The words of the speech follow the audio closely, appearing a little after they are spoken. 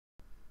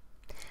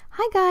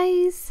Hi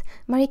guys,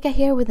 Marika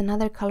here with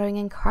another coloring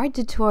and card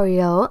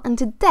tutorial, and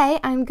today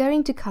I'm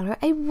going to color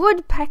a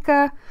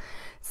woodpecker.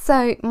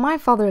 So my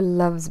father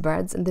loves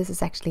birds and this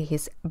is actually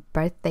his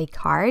birthday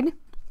card,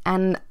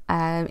 and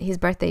his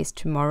birthday is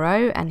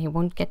tomorrow and he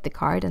won't get the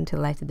card until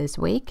later this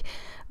week,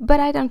 but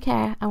I don't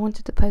care. I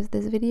wanted to post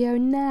this video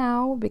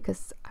now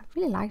because I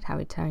really liked how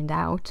it turned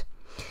out.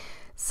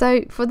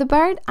 So for the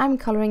bird I'm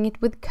coloring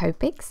it with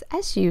Copics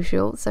as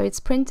usual, so it's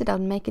printed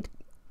on Make It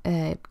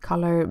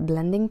color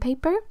blending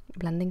paper,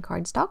 blending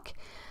cardstock,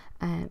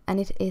 and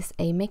it is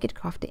a Make It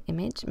Crafty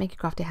image. Make It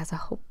Crafty has a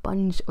whole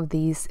bunch of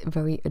these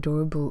very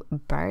adorable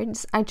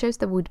birds. I chose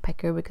the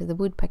woodpecker because the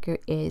woodpecker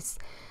is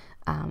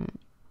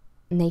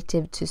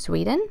native to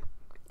Sweden.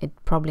 It's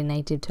probably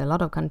native to a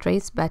lot of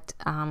countries, but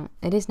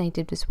it is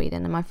native to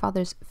Sweden, and my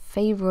father's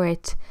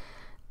favorite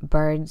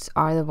birds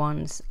are the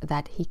ones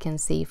that he can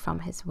see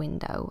from his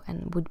window,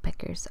 and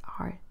woodpeckers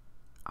are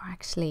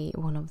actually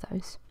one of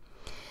those.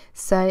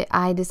 So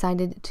I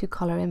decided to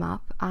color him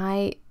up.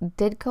 I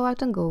did go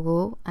out on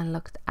Google and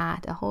looked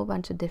at a whole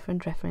bunch of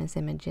different reference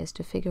images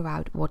to figure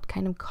out what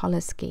kind of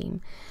color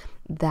scheme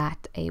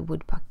that a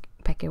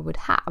woodpecker would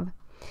have.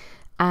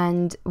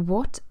 And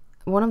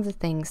one of the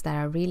things that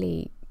I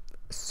really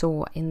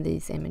saw in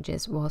these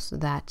images was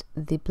that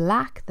the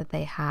black that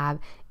they have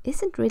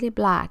isn't really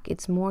black,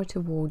 it's more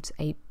towards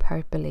a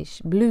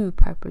blue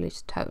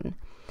purplish tone.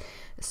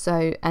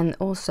 So, and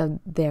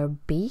also their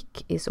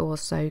beak is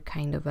also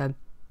kind of a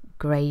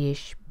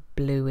grayish,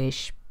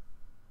 bluish,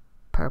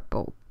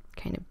 purple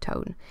kind of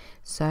tone.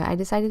 So I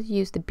decided to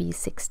use the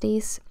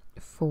B60s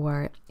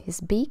for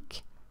his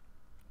beak,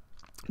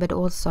 but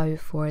also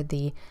for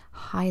the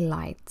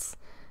highlights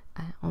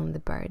on the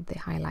bird, the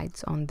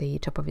highlights on the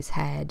top of his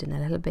head and a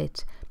little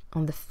bit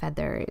on the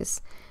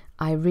feathers.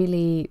 I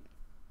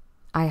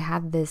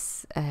had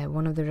this,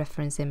 one of the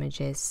reference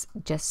images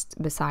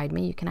just beside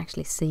me. You can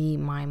actually see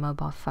my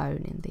mobile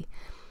phone in the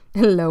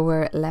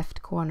lower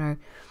left corner.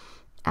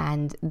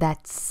 And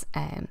that's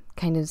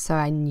kind of so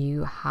I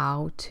knew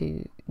how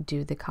to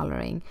do the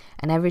coloring.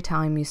 And every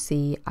time you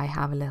see I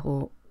have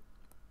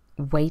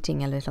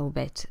waiting a little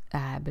bit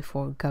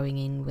before going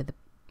in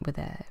with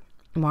a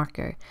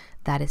marker,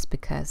 that is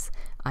because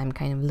I'm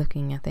kind of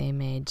looking at the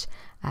image.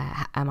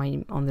 Am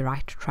I on the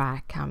right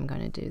track? How I'm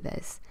going to do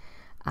this?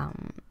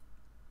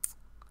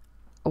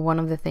 One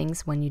of the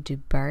things when you do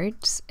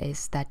birds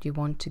is that you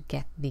want to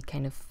get the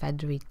kind of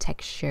feathery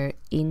texture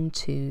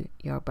into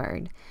your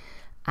bird.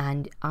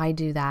 And I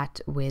do that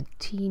with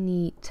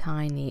teeny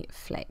tiny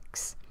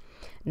flakes.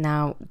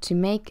 Now, to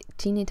make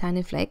teeny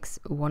tiny flakes,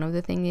 one of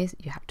the things is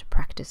you have to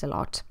practice a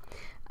lot.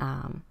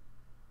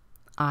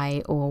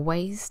 I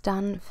always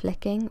done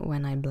flicking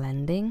when I'm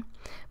blending,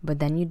 but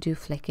then you do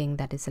flicking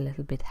that is a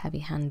little bit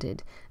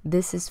heavy-handed.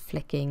 This is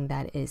flicking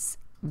that is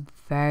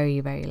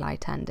very, very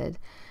light-handed.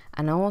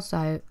 And I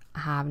also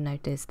have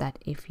noticed that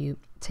if you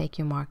take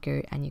your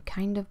marker and you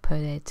kind of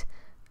put it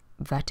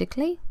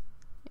vertically,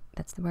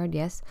 that's the word,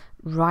 yes,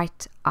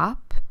 right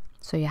up,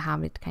 so you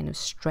have it kind of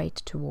straight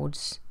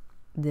towards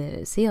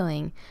the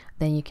ceiling,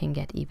 then you can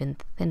get even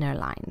thinner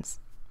lines.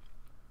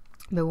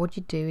 But what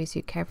you do is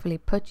you carefully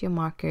put your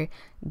marker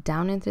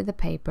down into the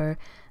paper,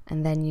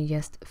 and then you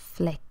just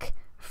flick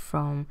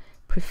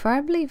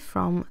preferably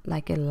from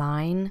like a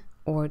line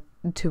or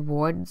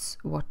towards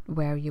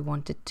where you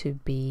want it to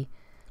be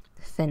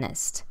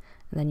thinnest,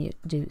 and then you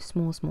do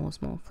small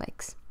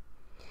flakes.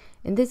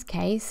 In this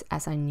case,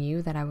 as I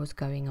knew that I was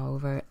going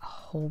over a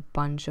whole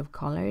bunch of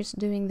colors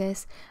doing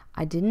this,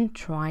 I didn't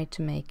try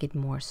to make it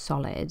more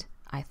solid.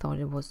 I thought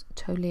it was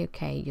totally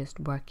okay just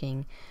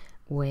working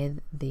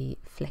with the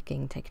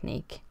flicking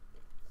technique.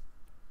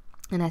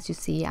 And as you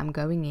see, I'm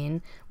going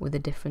in with the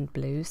different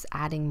blues,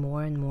 adding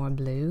more and more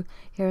blue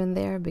here and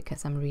there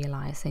because I'm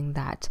realizing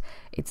that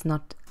it's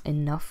not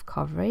enough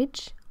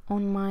coverage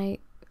on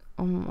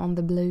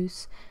the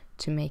blues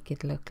to make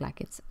it look like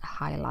it's a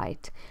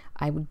highlight.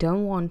 I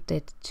don't want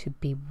it to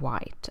be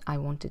white. I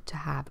want it to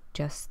have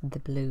just the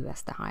blue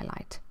as the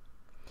highlight.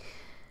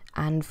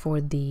 And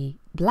for the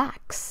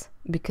blacks,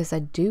 because I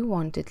do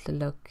want it to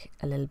look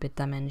a little bit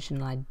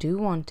dimensional, I do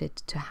want it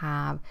to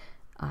have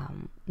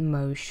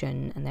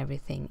motion and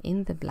everything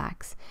in the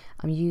blacks,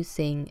 I'm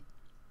using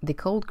the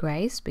cold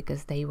grays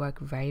because they work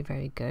very,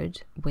 very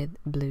good with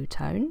blue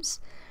tones.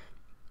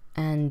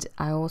 And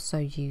I also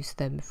use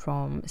them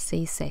from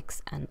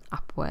C6 and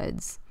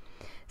upwards.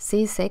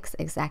 C6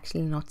 is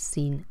actually not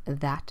seen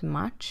that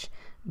much,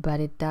 but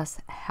it does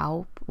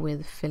help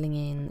with filling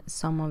in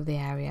some of the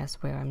areas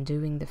where I'm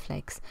doing the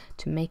flicks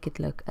to make it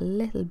look a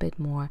little bit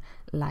more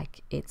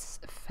like it's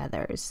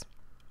feathers.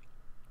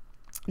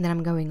 Then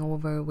I'm going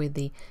over with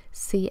the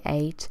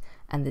C8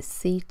 and the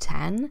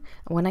C10.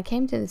 When I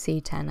came to the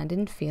C10, I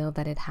didn't feel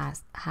that it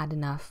had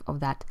enough of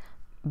that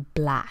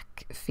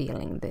black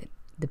feeling,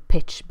 the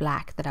pitch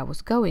black that I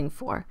was going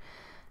for.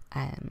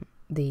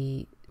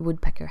 The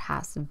woodpecker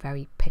has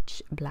very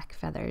pitch black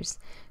feathers,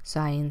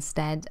 so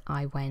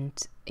I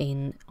went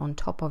in on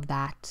top of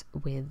that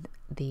with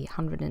the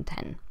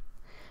 110.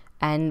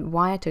 And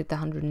why I took the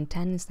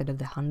 110 instead of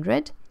the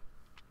 100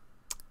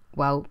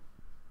 well,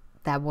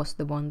 that was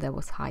the one that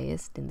was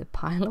highest in the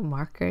pile of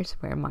markers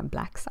where my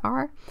blacks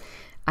are.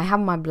 I have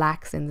my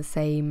blacks in the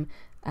same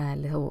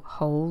little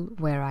hole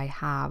where I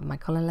have my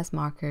colorless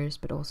markers,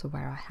 but also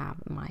where I have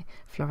my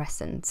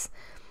fluorescents.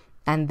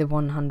 And the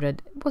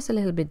 100 was a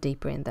little bit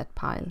deeper in that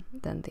pile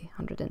than the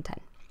 110.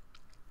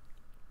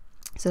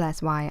 So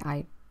that's why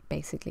I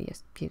basically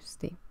just use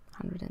the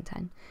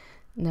 110.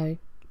 No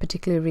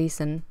particular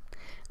reason.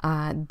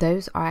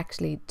 Those are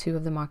actually two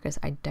of the markers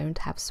I don't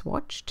have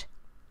swatched,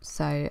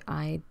 so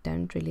I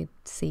don't really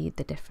see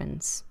the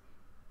difference.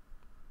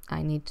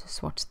 I need to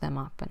swatch them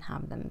up and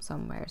have them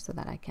somewhere so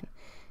that I can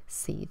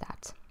see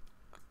that.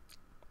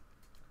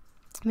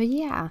 But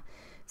yeah,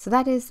 so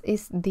that is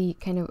the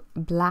kind of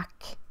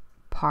black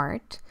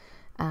part.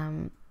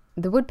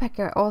 The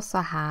woodpecker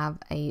also have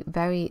a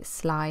very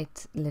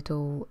slight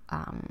little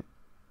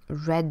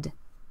red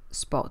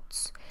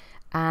spots,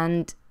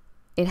 and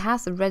it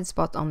has a red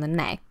spot on the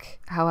neck.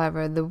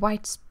 However, the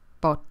white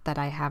spot that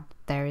I have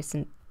there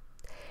isn't.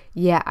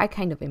 Yeah, I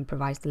kind of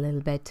improvised a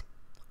little bit,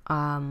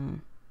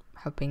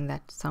 hoping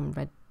that some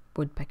red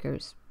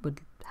woodpeckers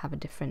would have a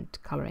different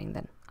coloring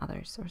than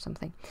others or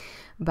something.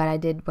 But I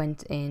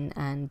went in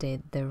and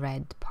did the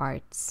red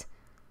parts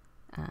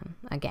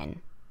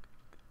again.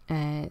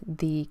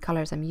 The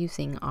colors I'm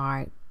using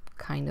are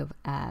kind of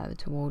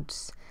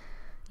towards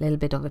a little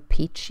bit of a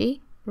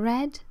peachy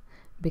red,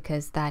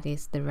 because that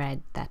is the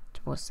red that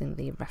was in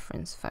the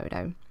reference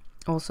photo.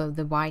 Also,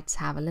 the whites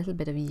have a little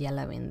bit of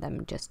yellow in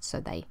them, just so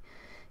they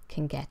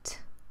can get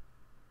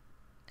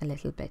a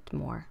little bit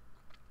more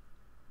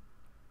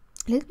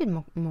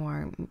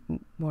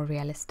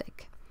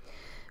realistic.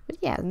 But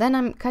yeah, then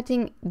I'm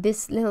cutting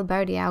this little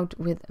birdie out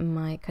with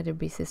my cutter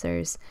bee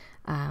scissors.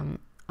 I'm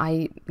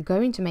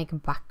going to make a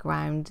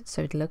background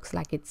so it looks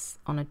like it's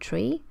on a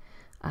tree.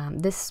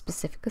 This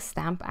specific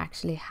stamp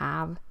actually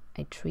have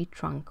a tree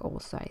trunk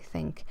also, I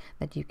think,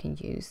 that you can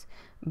use,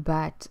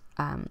 but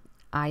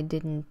I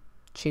didn't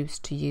choose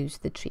to use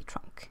the tree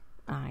trunk.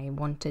 I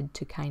wanted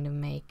to kind of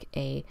make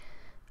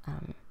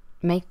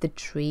the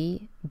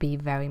tree be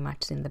very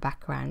much in the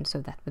background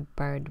so that the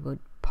bird would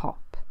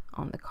pop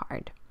on the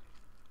card.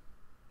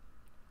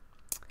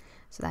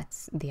 So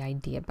that's the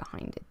idea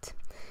behind it.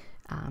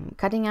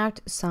 Cutting out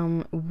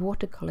some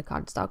watercolor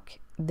cardstock.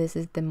 This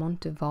is the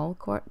Monteval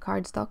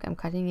cardstock. I'm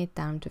cutting it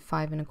down to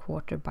 5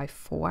 1/4 by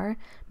 4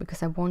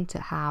 because I want to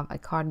have a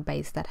card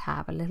base that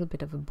have a little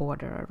bit of a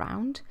border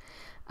around.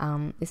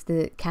 It's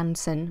the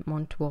Canson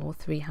Monteval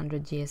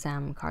 300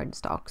 GSM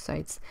cardstock, so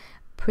it's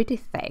pretty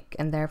thick,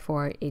 and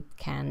therefore it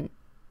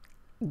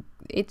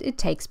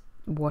takes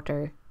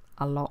water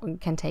a lot,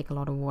 can take a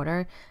lot of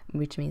water,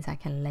 which means I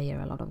can layer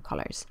a lot of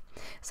colors.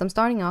 So I'm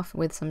starting off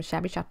with some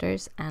shabby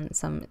shutters and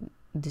some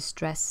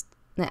distressed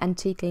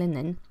antique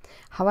linen.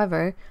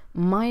 However,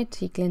 my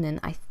antique linen,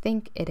 I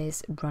think it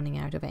is running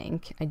out of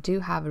ink. I do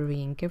have a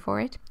re-inker for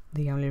it,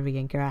 the only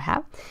re-inker I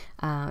have,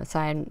 so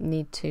I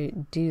need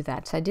to do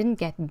that. So I didn't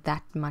get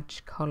that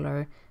much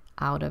color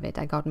out of it.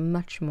 I got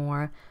much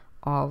more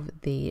of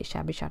the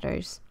shabby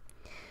shutters,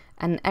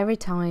 and every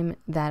time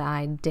that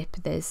I dip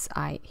this,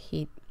 I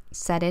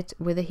set it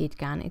with a heat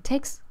gun. It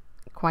takes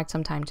quite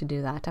some time to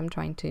do that. I'm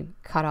trying to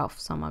cut off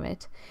some of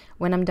it.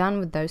 When I'm done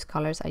with those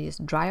colors, I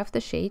just dry off the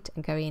sheet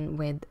and go in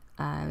with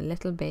a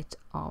little bit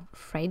of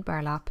frayed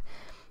burlap,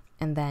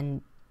 and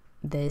then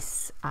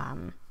this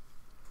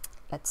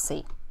let's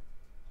see,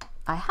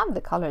 I have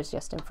the colors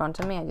just in front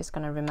of me. I'm just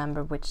gonna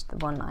remember which the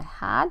one I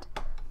had.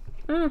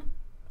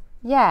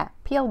 Yeah,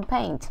 peeled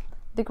paint.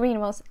 The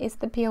green is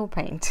the peel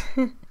paint.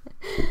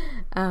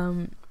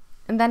 And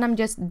then I'm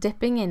just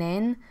dipping it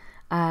in.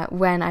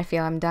 When I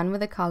feel I'm done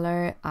with the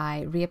color,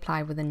 I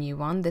reapply with a new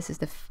one. This is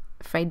the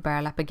frayed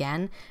burlap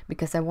again,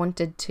 because I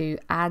wanted to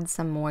add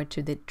some more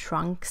to the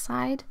trunk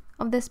side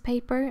of this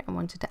paper. I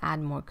wanted to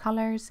add more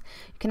colors.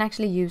 You can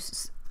actually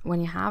use, when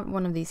you have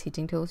one of these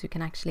heating tools, you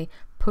can actually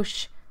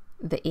push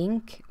the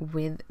ink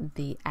with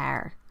the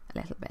air a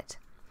little bit.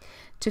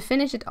 To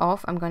finish it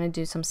off, I'm going to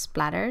do some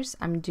splatters.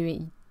 I'm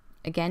doing,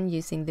 again,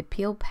 using the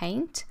peel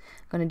paint.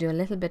 I'm going to do a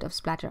little bit of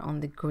splatter on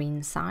the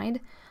green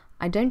side.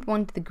 I don't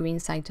want the green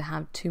side to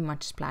have too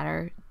much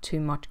splatter, too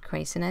much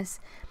craziness,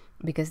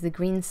 because the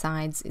green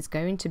sides is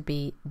going to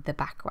be the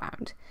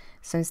background.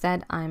 So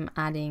instead I'm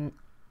adding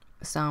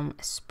some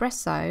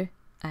espresso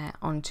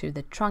onto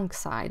the trunk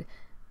side,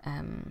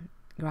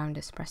 ground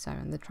espresso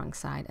on the trunk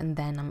side, and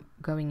then I'm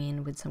going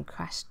in with some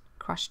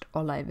crushed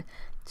olive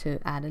to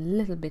add a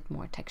little bit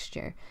more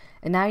texture.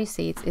 And now you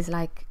see it's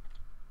like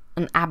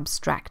an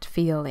abstract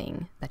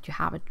feeling that you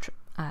have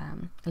a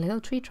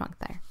little tree trunk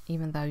there,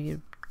 even though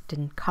you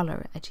didn't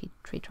color a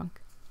tree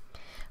trunk.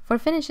 For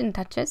finishing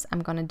touches,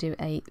 I'm gonna do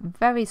a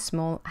very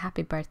small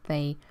happy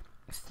birthday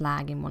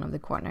flag in one of the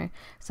corner.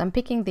 So I'm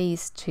picking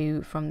these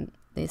two from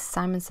the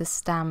Simon Says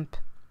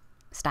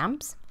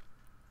stamps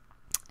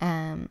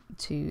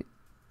to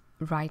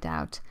write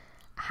out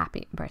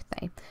happy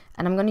birthday,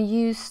 and I'm gonna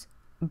use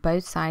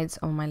both sides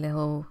of my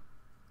little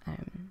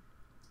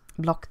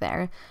block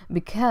there,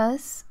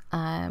 because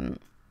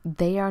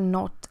they are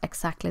not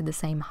exactly the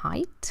same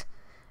height.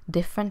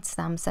 Different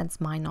stamp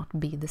sets might not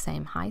be the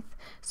same height,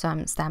 so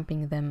I'm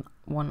stamping them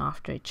one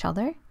after each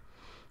other.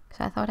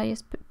 So I thought I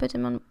just put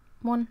them on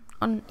one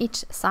on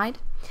each side.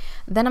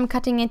 Then I'm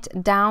cutting it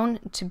down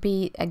to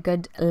be a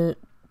good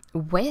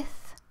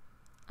width,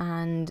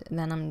 and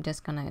then I'm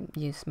just gonna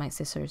use my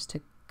scissors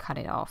to cut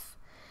it off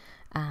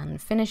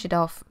and finish it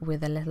off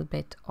with a little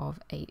bit of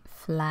a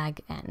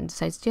flag end.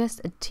 So it's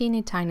just a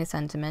teeny tiny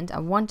sentiment. I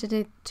wanted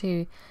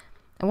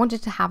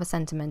to have a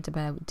sentiment, but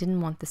I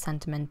didn't want the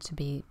sentiment to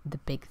be the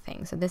big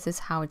thing. So this is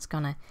how it's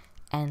gonna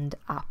end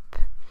up.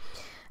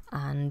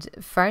 And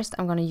first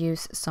I'm gonna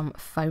use some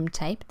foam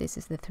tape. This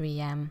is the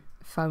 3M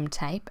foam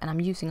tape, and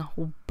I'm using a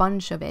whole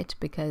bunch of it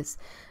because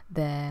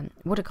the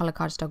watercolor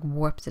cardstock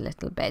warped a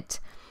little bit.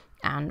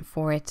 And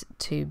for it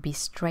to be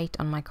straight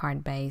on my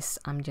card base,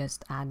 I'm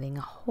just adding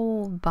a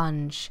whole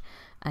bunch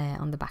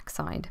on the back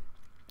side.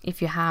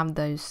 If you have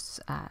those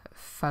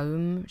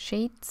foam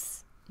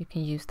sheets, you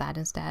can use that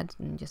instead,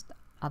 and just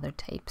other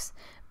tapes.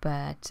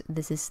 But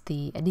this is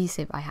the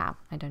adhesive I have.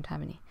 I don't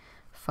have any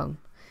foam.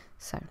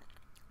 So,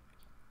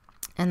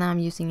 and now I'm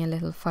using a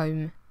little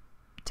foam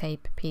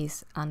tape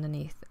piece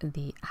underneath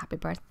the happy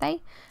birthday,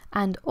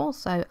 and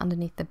also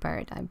underneath the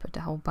bird I put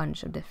a whole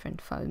bunch of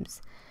different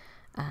foams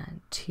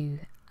to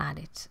add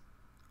it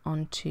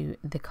onto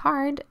the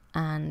card.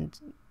 And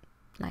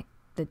like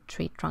the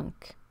tree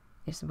trunk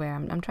is where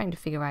I'm trying to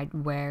figure out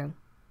where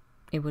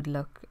it would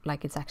look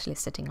like it's actually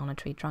sitting on a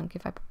tree trunk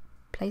if I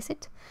place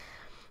it,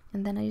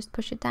 and then I just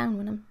push it down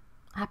when I'm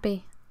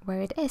happy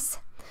where it is.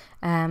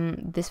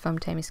 This foam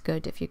tape is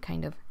good if you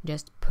kind of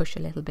just push a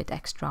little bit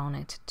extra on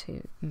it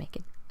to make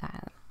it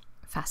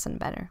fasten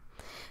better.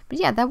 But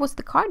yeah, that was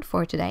the card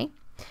for today.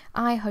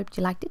 I hope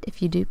you liked it.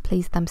 If you do,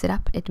 please thumbs it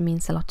up. It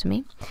means a lot to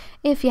me.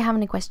 If you have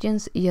any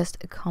questions, just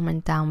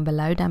comment down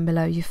below. Down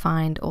below you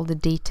find all the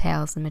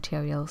details and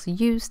materials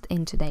used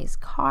in today's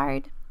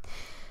card.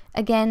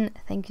 Again,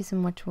 thank you so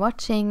much for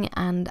watching,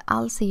 and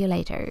I'll see you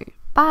later.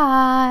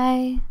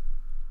 Bye!